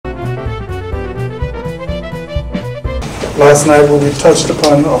last night where we touched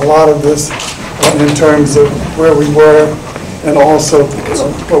upon a lot of this in terms of where we were and also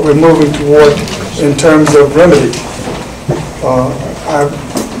what we're moving toward in terms of remedy. I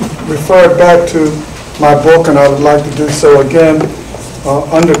referred back to my book, and I would like to do so again,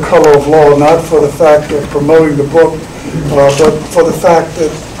 Under Color of Law, not for the fact of promoting the book, but for the fact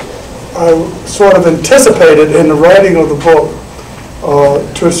that I sort of anticipated in the writing of the book,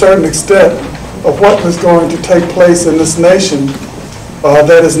 to a certain extent, of what was going to take place in this nation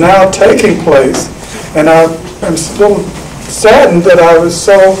that is now taking place. And I am still saddened that I was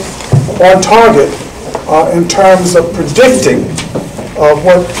so on target in terms of predicting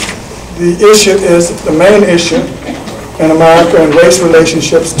what the issue is, the main issue in America and race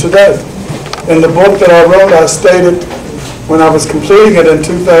relationships today. In the book that I wrote, I stated when I was completing it in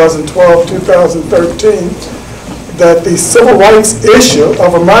 2012, 2013, that the civil rights issue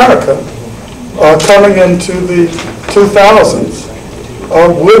of America coming into the 2000s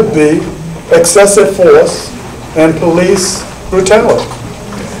would be excessive force and police brutality.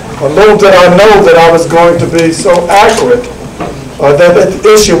 Little did I know that I was going to be so accurate that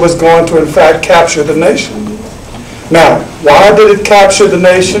the issue was going to in fact capture the nation. Now, why did it capture the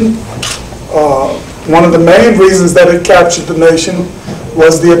nation? One of the main reasons that it captured the nation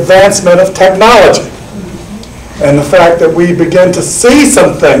was the advancement of technology and the fact that we began to see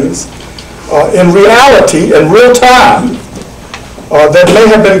some things in reality, in real time, that may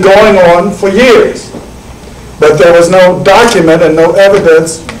have been going on for years. But there was no document and no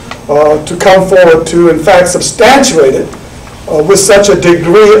evidence to come forward to, in fact, substantiate it with such a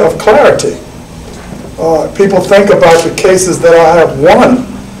degree of clarity. People think about the cases that I have won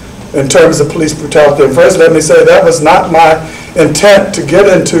in terms of police brutality. And first, let me say that was not my intent to get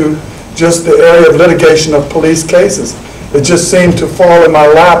into just the area of litigation of police cases. It just seemed to fall in my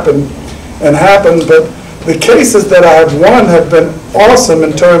lap and happen. But the cases that I have won have been awesome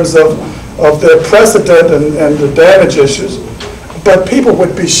in terms of their precedent and the damage issues. But people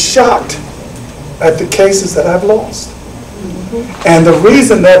would be shocked at the cases that I've lost. And the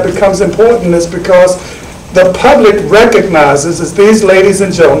reason that becomes important is because the public recognizes, as these ladies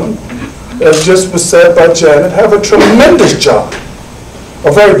and gentlemen, as just was said by Janet, have a tremendous job,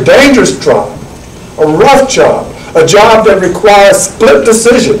 a very dangerous job, a rough job, a job that requires split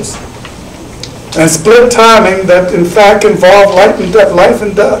decisions and split timing that in fact involve life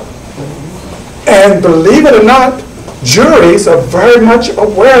and death. And believe it or not, juries are very much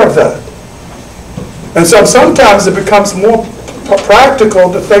aware of that. And so sometimes it becomes more practical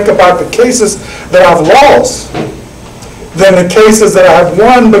to think about the cases that I've lost than the cases that I've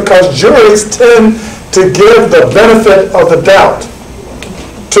won, because juries tend to give the benefit of the doubt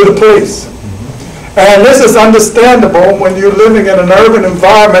to the police. And this is understandable when you're living in an urban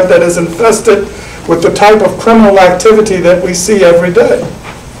environment that is infested with the type of criminal activity that we see every day.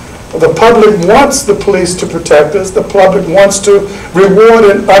 The public wants the police to protect us. The public wants to reward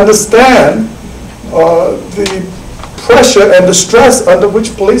and understand the pressure and the stress under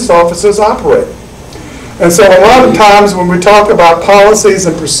which police officers operate. And so a lot of times when we talk about policies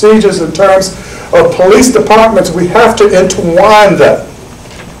and procedures in terms of police departments, we have to intertwine that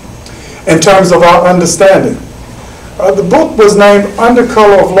in terms of our understanding. The book was named Under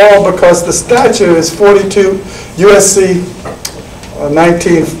Color of Law because the statute is 42 USC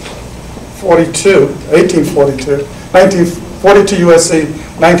 1942 USC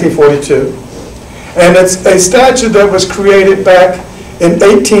 1942. And it's a statute that was created back in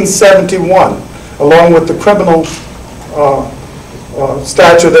 1871, along with the criminal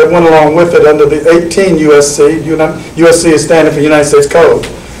statute that went along with it under the 18 USC. USC is standing for United States Code.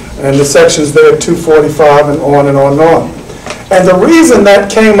 And the sections there, 245 and on and on and on. And the reason that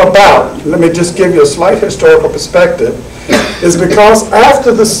came about, let me just give you a slight historical perspective, is because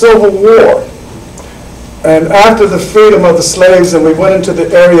after the Civil War and after the freedom of the slaves, and we went into the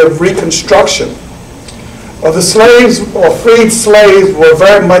area of Reconstruction, the slaves or freed slaves were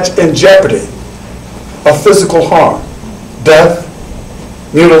very much in jeopardy of physical harm, death,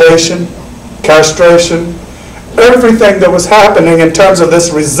 mutilation, castration, everything that was happening in terms of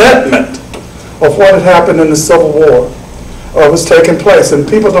this resentment of what had happened in the Civil War was taking place. And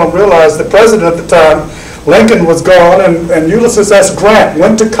people don't realize the president at the time, Lincoln, was gone, and Ulysses S. Grant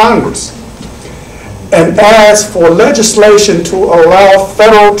went to Congress and asked for legislation to allow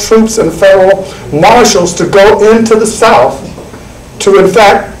federal troops and federal marshals to go into the South to, in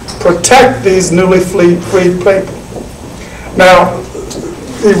fact, protect these newly freed people. Now,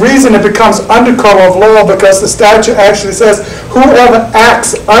 the reason it becomes under color of law because the statute actually says whoever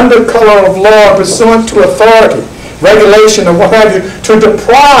acts under color of law pursuant to authority, regulation, and what have you, to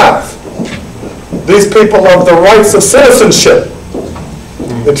deprive these people of the rights of citizenship.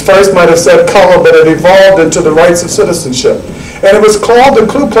 It first might have said color, but it evolved into the rights of citizenship. And it was called the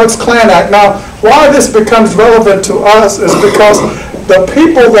Ku Klux Klan Act. Now, why this becomes relevant to us is because the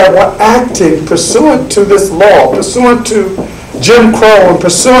people that were acting pursuant to this law, pursuant to Jim Crow and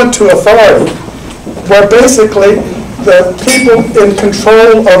pursuant to authority, were basically the people in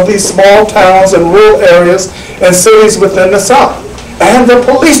control of these small towns and rural areas and cities within the South, and the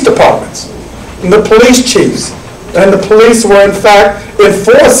police departments, and the police chiefs. And the police were, in fact,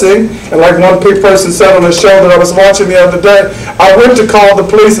 enforcing, and like one person said on the show that I was watching the other day, I went to call the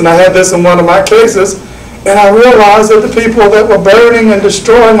police, and I had this in one of my cases, and I realized that the people that were burning and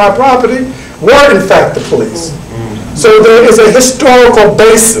destroying my property were, in fact, the police. So there is a historical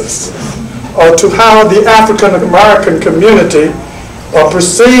basis to how the African American community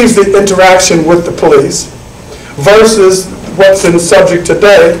perceives the interaction with the police versus what's in the subject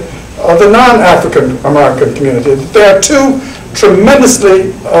today, the non-African American community. There are two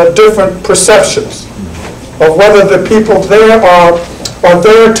tremendously different perceptions of whether the people there are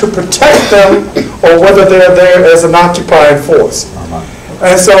there to protect them or whether they're there as an occupying force.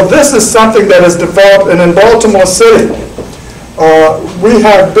 And so this is something that has developed, and in Baltimore City, we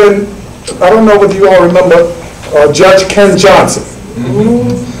have been, I don't know whether you all remember Judge Ken Johnson.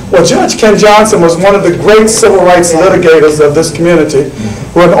 Well, Judge Ken Johnson was one of the great civil rights litigators of this community,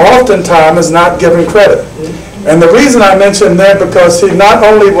 who oftentimes is not given credit. And the reason I mention that because he not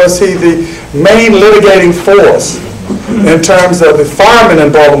only was he the main litigating force in terms of the firemen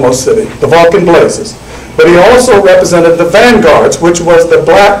in Baltimore City, the Vulcan Blazers, but he also represented the Vanguards, which was the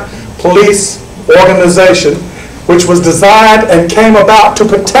black police organization, which was designed and came about to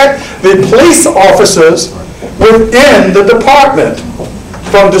protect the police officers within the department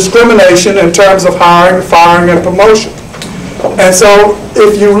from discrimination in terms of hiring, firing, and promotion. And so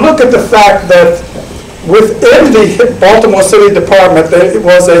if you look at the fact that within the Baltimore City Department there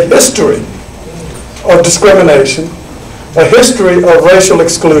was a history of discrimination, a history of racial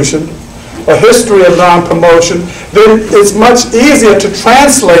exclusion, a history of non-promotion, then it's much easier to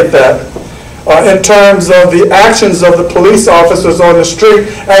translate that in terms of the actions of the police officers on the street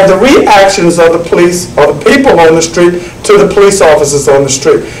and the reactions of the police or the people on the street to the police officers on the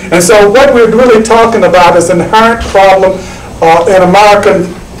street. And so what we're really talking about is an inherent problem in American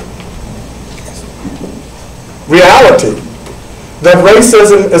reality, that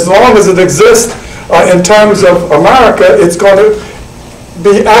racism, as long as it exists in terms of America, it's going to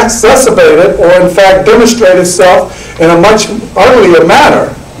be exacerbated or in fact demonstrate itself in a much earlier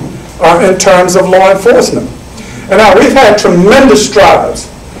manner in terms of law enforcement. And now we've had tremendous strides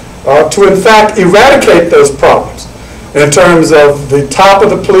to in fact eradicate those problems in terms of the top of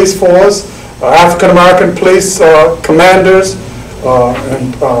the police force, African American police commanders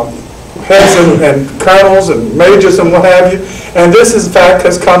and heads and colonels and majors and what have you. And this in fact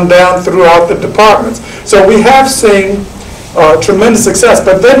has come down throughout the departments. So we have seen tremendous success.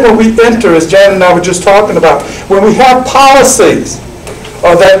 But then when we enter, as Jan and I were just talking about, when we have policies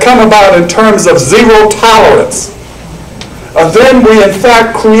that come about in terms of zero tolerance, then we in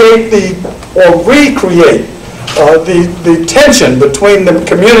fact create or recreate the tension between the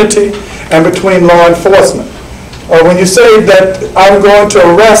community and between law enforcement. When you say that I'm going to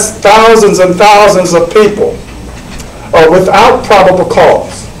arrest thousands and thousands of people without probable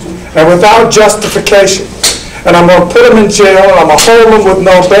cause and without justification, and I'm going to put them in jail, and I'm going to hold them with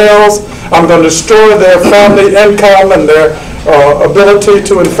no bails, I'm going to destroy their family income and their ability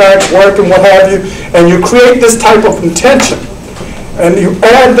to in fact work and what have you, and you create this type of intention, and you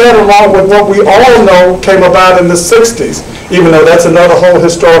add that along with what we all know came about in the 60s, even though that's another whole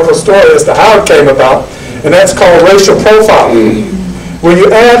historical story as to how it came about, and that's called racial profiling. When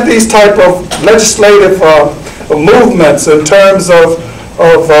you add these type of legislative movements in terms of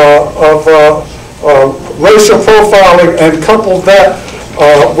racial profiling and couple that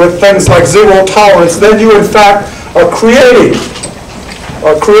with things like zero tolerance, then you in fact are creating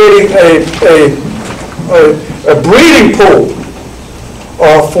a breeding pool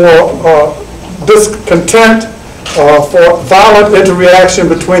for discontent, for violent interaction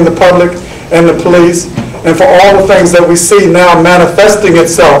between the public and the police, and for all the things that we see now manifesting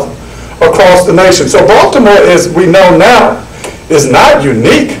itself across the nation. So Baltimore, as we know now, is not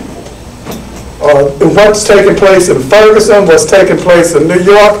unique. What's taking place in Ferguson, what's taking place in New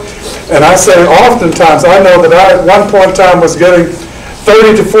York, and I say oftentimes, I know that I at one point in time was getting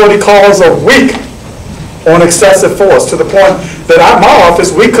 30 to 40 calls a week on excessive force, to the point that at my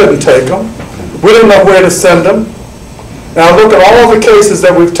office we couldn't take them. We didn't know where to send them. Now look at all the cases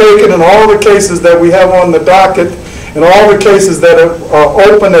that we've taken and all the cases that we have on the docket and all the cases that are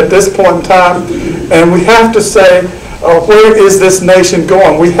open at this point in time, And we have to say, where is this nation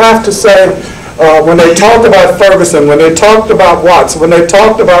going? We have to say, when they talked about Ferguson, when they talked about Watts, when they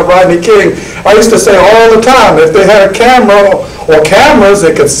talked about Rodney King, I used to say all the time, if they had a camera or cameras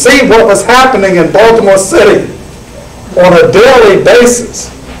that could see what was happening in Baltimore City on a daily basis,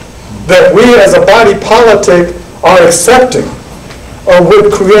 that we as a body politic are accepting,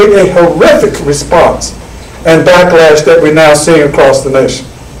 would create a horrific response and backlash that we're now seeing across the nation.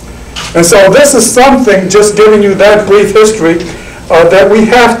 And so this is something, just giving you that brief history, that we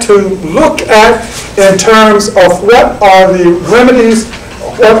have to look at in terms of what are the remedies,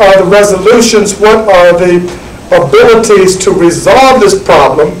 what are the resolutions, what are the abilities to resolve this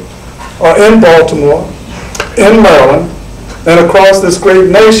problem in Baltimore, in Maryland, and across this great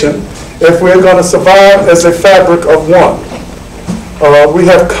nation if we're going to survive as a fabric of one. We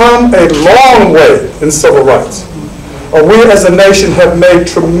have come a long way in civil rights. We as a nation have made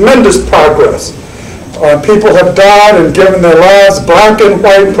tremendous progress. People have died and given their lives, black and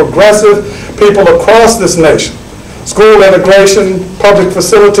white, progressive people across this nation. School integration, public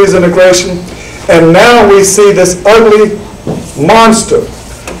facilities integration, and now we see this ugly monster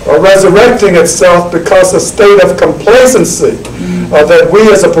resurrecting itself because of a state of complacency that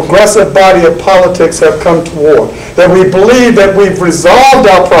we as a progressive body of politics have come toward. That we believe that we've resolved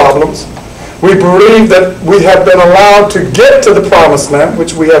our problems. We believe that we have been allowed to get to the promised land,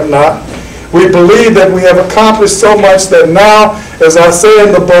 which we have not. We believe that we have accomplished so much that now, as I say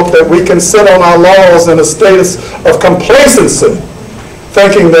in the book, that we can sit on our laurels in a status of complacency,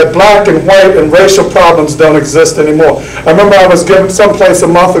 thinking that black and white and racial problems don't exist anymore. I remember I was given someplace a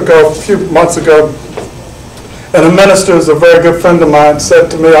few months ago, and a minister, who's a very good friend of mine, said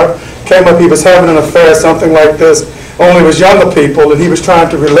to me, I came up, he was having an affair, something like this, only it was younger people, and he was trying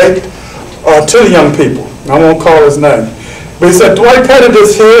to relate to the young people. I won't call his name. But he said, Dwight Pettit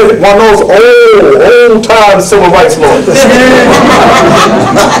is here, one of those old-time civil rights lawyers.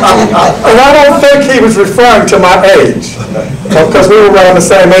 And I don't think he was referring to my age, because we were around the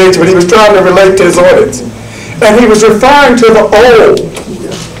same age, but he was trying to relate to his audience. And he was referring to the old,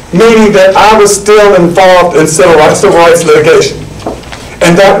 meaning that I was still involved in civil rights litigation.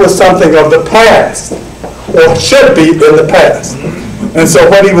 And that was something of the past, or should be in the past. And so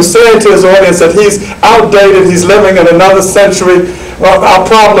what he was saying to his audience, that he's outdated, he's living in another century, our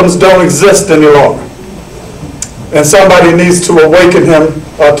problems don't exist any longer. And somebody needs to awaken him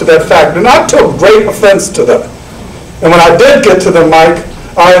to that fact. And I took great offense to that. And when I did get to the mic,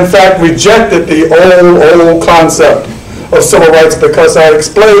 I in fact rejected the old concept of civil rights, because I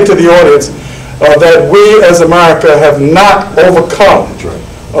explained to the audience that we as America have not overcome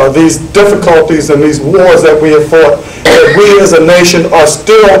these difficulties and these wars that we have fought, that we as a nation are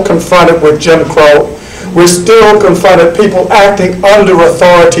still confronted with Jim Crow. We're still confronted people acting under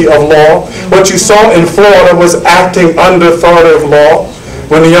authority of law. What you saw in Florida was acting under authority of law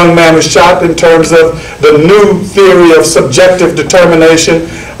when the young man was shot, in terms of the new theory of subjective determination,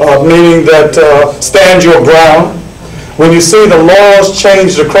 meaning that stand your ground. When you see the laws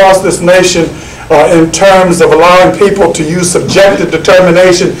changed across this nation in terms of allowing people to use subjective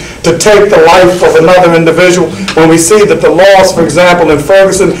determination to take the life of another individual, when we see that the laws, for example, in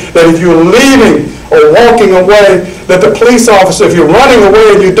Ferguson, that if you're leaving or walking away, that the police officer, if you're running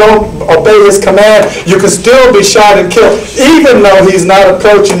away and you don't obey his command, you can still be shot and killed, even though he's not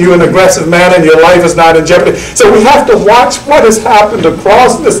approaching you in an aggressive manner and your life is not in jeopardy. So we have to watch what has happened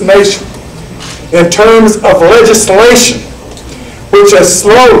across this nation in terms of legislation, which has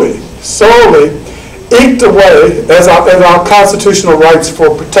slowly eked away as our constitutional rights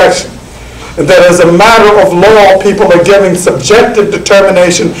for protection. And that as a matter of law, people are giving subjective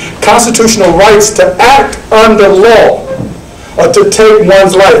determination, constitutional rights to act under law, to take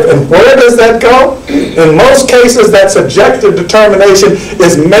one's life. And where does that go? In most cases, that subjective determination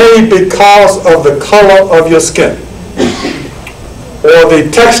is made because of the color of your skin, or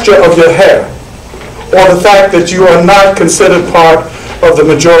the texture of your hair, or the fact that you are not considered part of the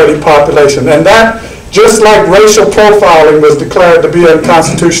majority population. And that, just like racial profiling was declared to be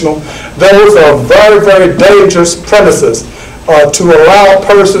unconstitutional, those are very, very dangerous premises to allow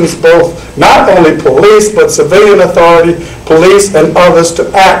persons, both not only police, but civilian authority, police and others, to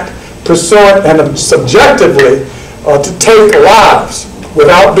act pursuant and subjectively to take lives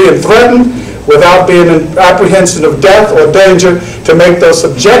without being threatened, without being in apprehension of death or danger, to make those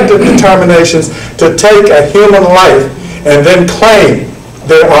subjective determinations to take a human life and then claim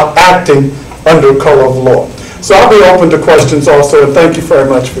they are acting under color of law. So I'll be open to questions also, and thank you very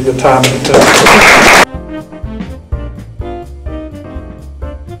much for your time and attention.